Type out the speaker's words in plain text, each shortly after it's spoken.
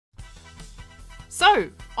So,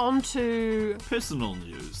 on to Personal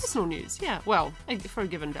news. personal news. Yeah, well, for a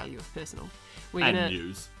given value of personal. We're And gonna,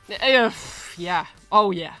 news. Yeah.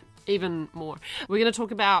 Oh, yeah. Even more. We're going to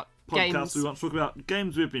talk about Podcast, games. we want to talk about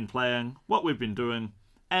games we've been playing, what we've been doing,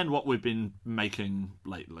 and what we've been making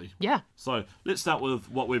lately. Yeah. So, let's start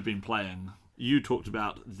with what we've been playing. You talked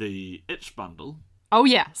about the Itch bundle. Oh,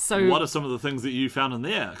 yeah. So, What are some of the things that you found in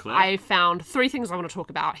there, Claire? I found 3 things I want to talk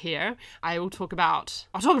about here. I'll talk about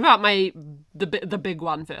the big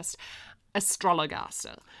one first.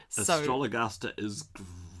 Astrologaster. Astrologaster is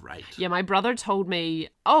great. Yeah, my brother told me,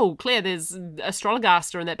 oh, Claire, there's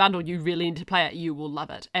Astrologaster in that bundle. You really need to play it. You will love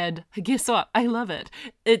it. And guess what? I love it.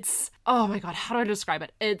 It's, oh my God, how do I describe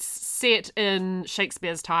it? It's set in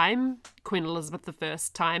Shakespeare's time, Queen Elizabeth I's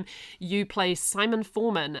time. You play Simon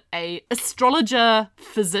Foreman, a astrologer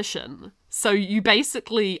physician. So you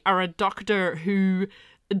basically are a doctor who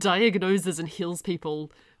diagnoses and heals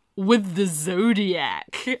people with the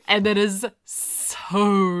zodiac. And that is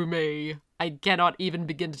so me. I cannot even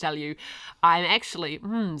begin to tell you. I'm actually,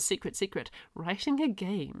 secret, writing a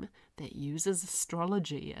game that uses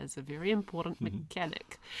astrology as a very important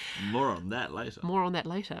mechanic. More on that later.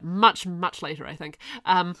 Much, much later, I think.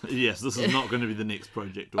 Yes, this is not going to be the next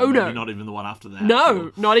project. Or Oh, no. maybe not even the one after that.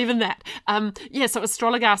 No, not even that. Yeah, so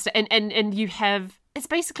Astrologaster, and you have... It's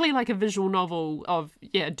basically like a visual novel of,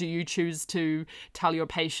 do you choose to tell your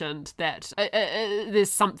patient that there's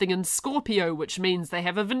something in Scorpio, which means they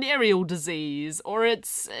have a venereal disease, or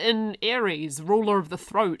it's in Aries, ruler of the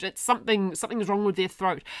throat. It's something's wrong with their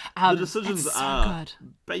throat. The decisions it's so are good.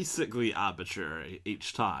 basically arbitrary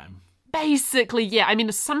each time. Basically, yeah. I mean,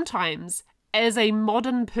 sometimes... As a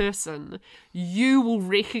modern person, you will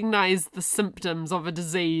recognize the symptoms of a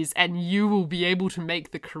disease and you will be able to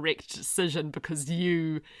make the correct decision because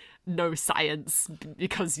you know science,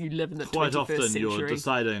 because you live in the 21st Quite often century. you're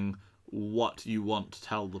deciding what you want to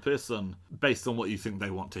tell the person based on what you think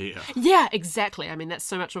they want to hear. Yeah, exactly. I mean, that's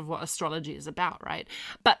so much of what astrology is about, right?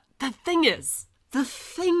 But the thing is, the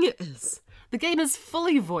game is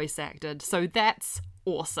fully voice acted, so that's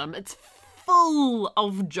awesome. It's full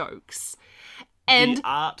of jokes. And the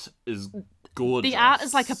art is gorgeous. the art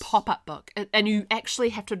is like a pop-up book, and you actually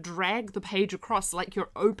have to drag the page across like you're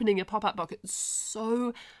opening a pop-up book. It's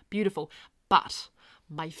so beautiful. But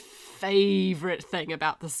my favourite thing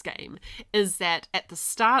about this game is that at the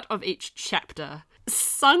start of each chapter,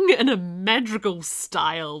 sung in a madrigal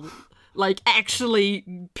style, like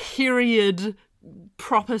actually period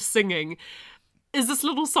proper singing, is this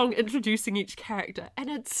little song introducing each character, and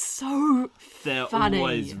it's so They're funny.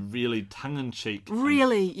 always really tongue-in-cheek,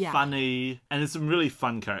 Really, yeah. funny, and there's some really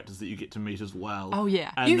fun characters that you get to meet as well. Oh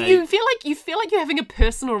yeah, And you feel like you're having a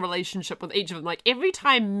personal relationship with each of them. Like every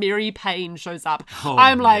time Mary Payne shows up,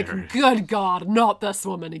 I'm Mary. like, good God, not this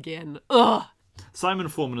woman again. Ugh. Simon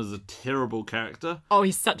Foreman is a terrible character. Oh,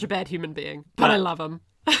 he's such a bad human being, but I love him.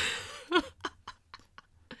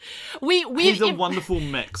 He's a wonderful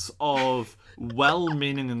mix of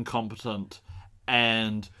well-meaning incompetent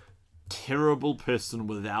and terrible person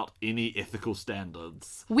without any ethical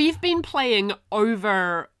standards. We've been playing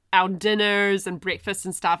over our dinners and breakfasts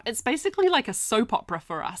and stuff. It's basically like a soap opera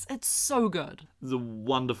for us. It's so good. It's a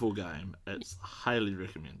wonderful game. It's highly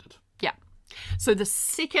recommended. Yeah. So the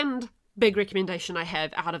second big recommendation I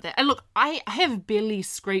have out of that, and look, I have barely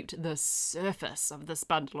scraped the surface of this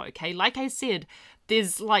bundle, okay? Like I said,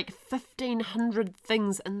 there's like 1,500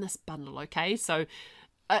 things in this bundle, okay? So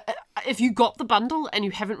if you got the bundle and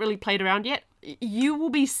you haven't really played around yet, you will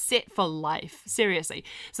be set for life. Seriously.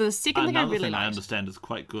 So the second thing I Another really thing I liked... understand is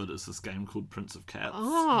quite good is this game called Prince of Cats.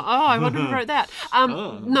 Oh, I wonder who wrote that.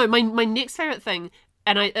 No, my next favourite thing,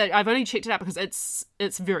 and I've only checked it out because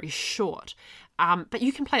it's very short, but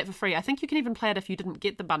you can play it for free. I think you can even play it if you didn't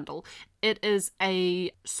get the bundle. It is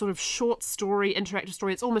a sort of short story, interactive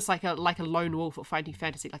story. It's almost like a Lone Wolf or Finding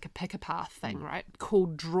Fantasy, like a pick-a-path thing, right?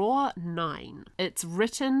 Called Draw 9. It's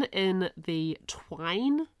written in the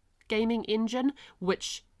Twine gaming engine,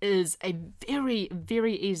 which is a very,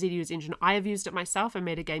 very easy to use engine. I have used it myself. I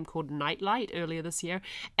made a game called Nightlight earlier this year,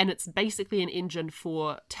 and it's basically an engine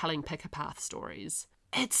for telling pick-a-path stories.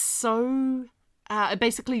 It's so...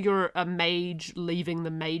 basically, you're a mage leaving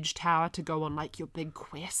the mage tower to go on like your big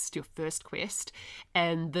quest, your first quest,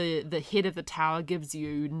 and the head of the tower gives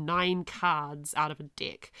you 9 cards out of a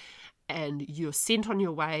deck, and you're sent on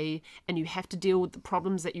your way, and you have to deal with the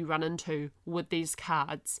problems that you run into with these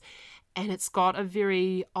cards. and it's got a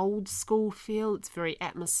very old school feel. It's very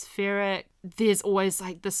atmospheric. There's always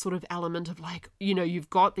like this sort of element of like, you know, you've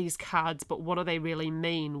got these cards, but what do they really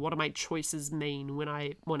mean? What do my choices mean when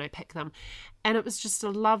I pick them? And it was just a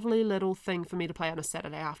lovely little thing for me to play on a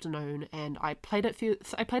Saturday afternoon, and I played it through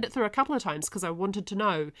a couple of times because I wanted to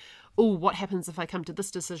know, oh, what happens if I come to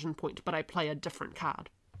this decision point but I play a different card?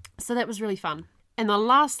 So that was really fun. And the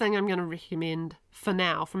last thing I'm going to recommend for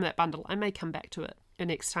now from that bundle, I may come back to it the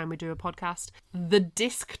next time we do a podcast, the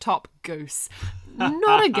DesktopGoose.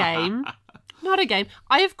 Not a game. Not a game.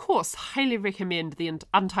 I, of course, highly recommend the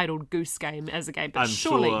Untitled Goose Game as a game, but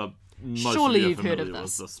surely you've heard of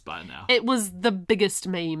this by now. It was the biggest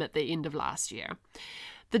meme at the end of last year.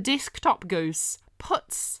 The DesktopGoose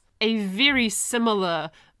puts a very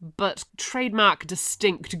similar but trademark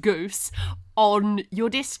distinct goose on your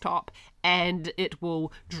desktop, and it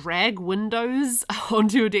will drag windows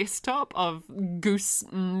onto your desktop of goose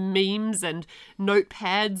memes and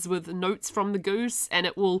notepads with notes from the goose, and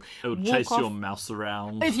it will chase your mouse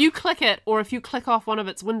around. If you click it, or if you click off one of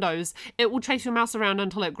its windows, it will chase your mouse around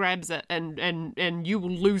until it grabs it, and you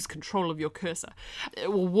will lose control of your cursor.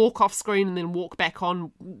 It will walk off screen and then walk back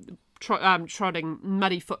on, trotting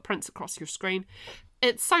muddy footprints across your screen.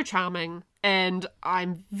 It's so charming, and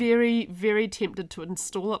I'm very, very tempted to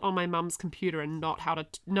install it on my mum's computer and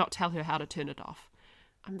not tell her how to turn it off.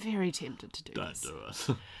 I'm very tempted to do this. Don't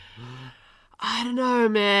do it. I don't know,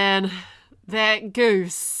 man. That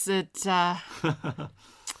goose, it's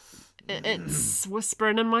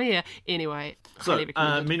whispering in my ear. Anyway, so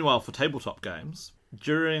meanwhile, for tabletop games,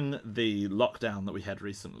 during the lockdown that we had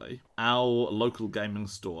recently, our local gaming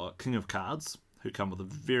store, King of Cards, who come with a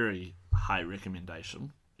very high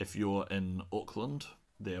recommendation. If you're in Auckland,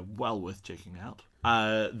 they're well worth checking out.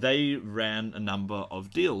 They ran a number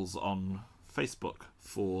of deals on Facebook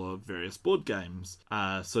for various board games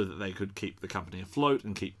so that they could keep the company afloat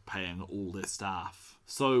and keep paying all their staff.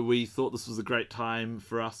 So we thought this was a great time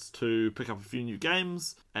for us to pick up a few new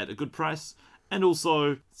games at a good price, and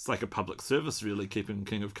also it's like a public service really, keeping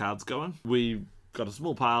King of Cards going. We got a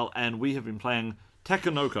small pile and we have been playing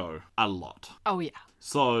Takenoko a lot. Oh yeah.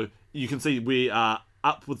 So you can see we are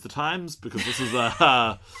up with the times, because this is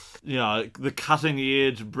a the cutting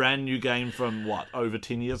edge brand new game from over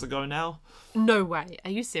 10 years ago now. No way. Are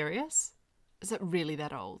you serious? Is it really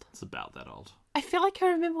that old? It's about that old. I feel like I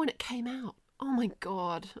remember when it came out. Oh my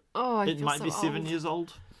god. Oh, it might be 7 years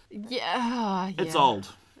old. Yeah. It's old.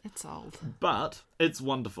 It's old. But it's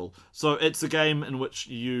wonderful. So it's a game in which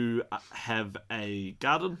you have a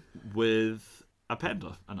garden with a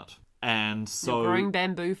panda in it. And so you're growing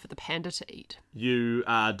bamboo for the panda to eat. You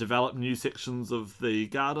develop new sections of the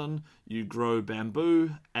garden, you grow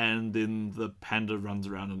bamboo, and then the panda runs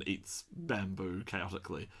around and eats bamboo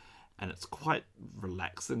chaotically. And it's quite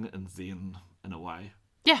relaxing and zen in a way.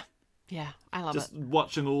 Yeah, I love it. Just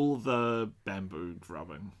watching all the bamboo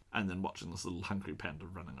growing, and then watching this little hungry panda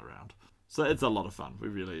running around. So it's a lot of fun. We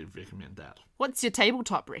really recommend that. What's your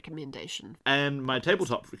tabletop recommendation? And my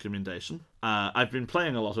tabletop recommendation, I've been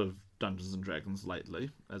playing a lot of Dungeons and Dragons lately,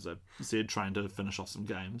 as I said, trying to finish off some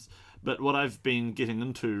games. But what I've been getting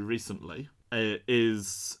into recently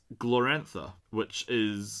is Glorantha, which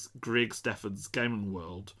is Greg Stafford's gaming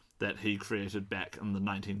world that he created back in the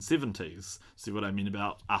 1970s. See what I mean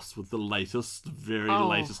about us with the latest,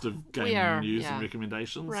 latest of gaming news and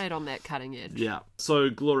recommendations? Right on that cutting edge. Yeah.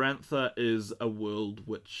 So Glorantha is a world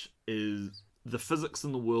which is... The physics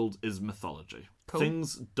in the world is mythology. Cool.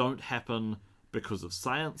 Things don't happen because of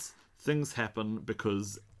science. Things happen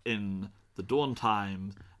because in the dawn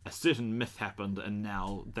time, a certain myth happened, and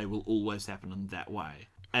now they will always happen in that way.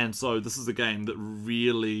 And so this is a game that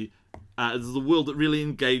really... this is a world that really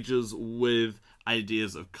engages with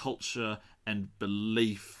ideas of culture and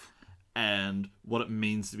belief and what it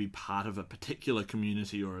means to be part of a particular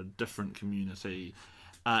community or a different community.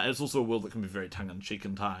 It's also a world that can be very tongue-in-cheek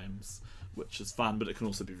in times, which is fun, but it can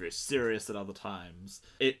also be very serious at other times.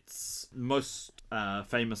 It's most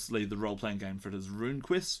famously the role-playing game for it is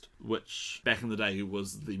RuneQuest, which back in the day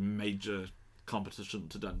was the major competition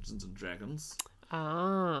to Dungeons and Dragons.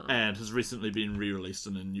 And has recently been re-released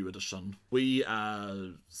in a new edition. We are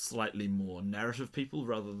slightly more narrative people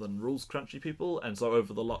rather than rules crunchy people, and so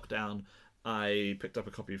over the lockdown I picked up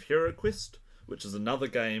a copy of HeroQuest, which is another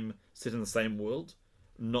game set in the same world,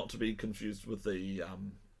 not to be confused with the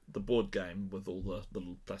board game with all the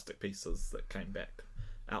little plastic pieces that came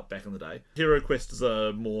out back in the day. HeroQuest is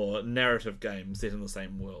a more narrative game set in the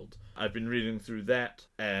same world. I've been reading through that,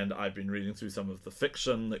 and I've been reading through some of the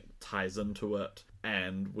fiction that ties into it,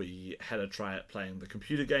 and we had a try at playing the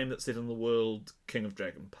computer game that's set in the world, King of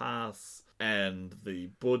Dragon Pass, and the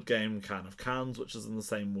board game Khan of Khans, which is in the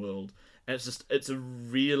same world. And it's a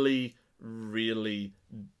really, really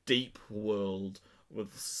deep world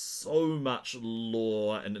with so much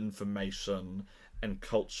lore and information and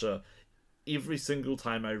culture. Every single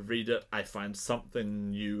time I read it, I find something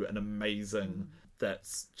new and amazing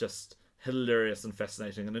that's just hilarious and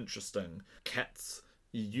fascinating and interesting. Cats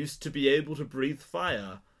used to be able to breathe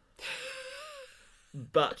fire,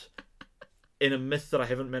 but in a myth that I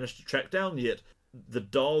haven't managed to track down yet, the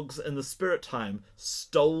dogs in the spirit time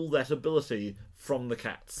stole that ability from the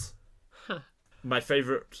cats. My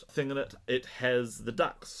favourite thing in it, it has the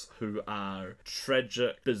ducks, who are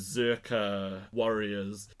tragic berserker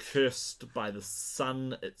warriors, cursed by the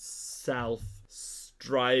sun itself,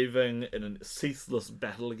 striving in a ceaseless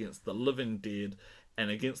battle against the living dead, and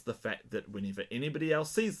against the fact that whenever anybody else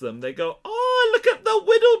sees them, they go, "Oh, look at the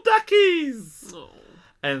whittled duckies!" Oh.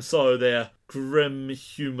 And so they're grim,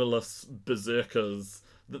 humorless berserkers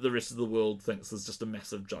that the rest of the world thinks is just a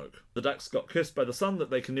massive joke. The ducks got cursed by the sun that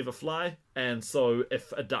they can never fly, and so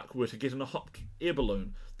if a duck were to get in a hot air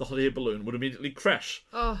balloon, the hot air balloon would immediately crash.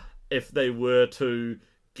 Oh. If they were to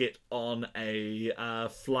get on a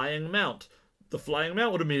flying mount, the flying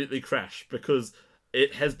mount would immediately crash, because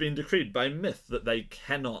it has been decreed by myth that they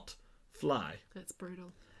cannot fly. That's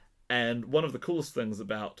brutal. And one of the coolest things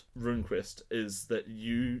about RuneQuest is that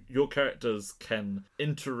your characters can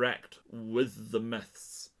interact with the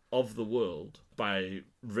myths of the world by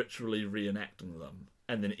ritually reenacting them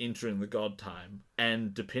and then entering the god time.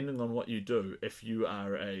 And depending on what you do, if you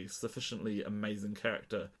are a sufficiently amazing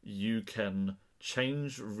character, you can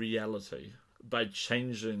change reality by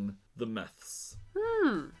changing the myths.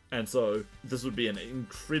 And so this would be an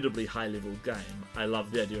incredibly high level game. I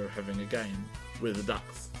love the idea of having a game where the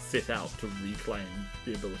ducks set out to reclaim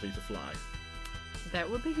the ability to fly. That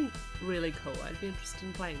would be really cool. I'd be interested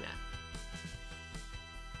in playing that.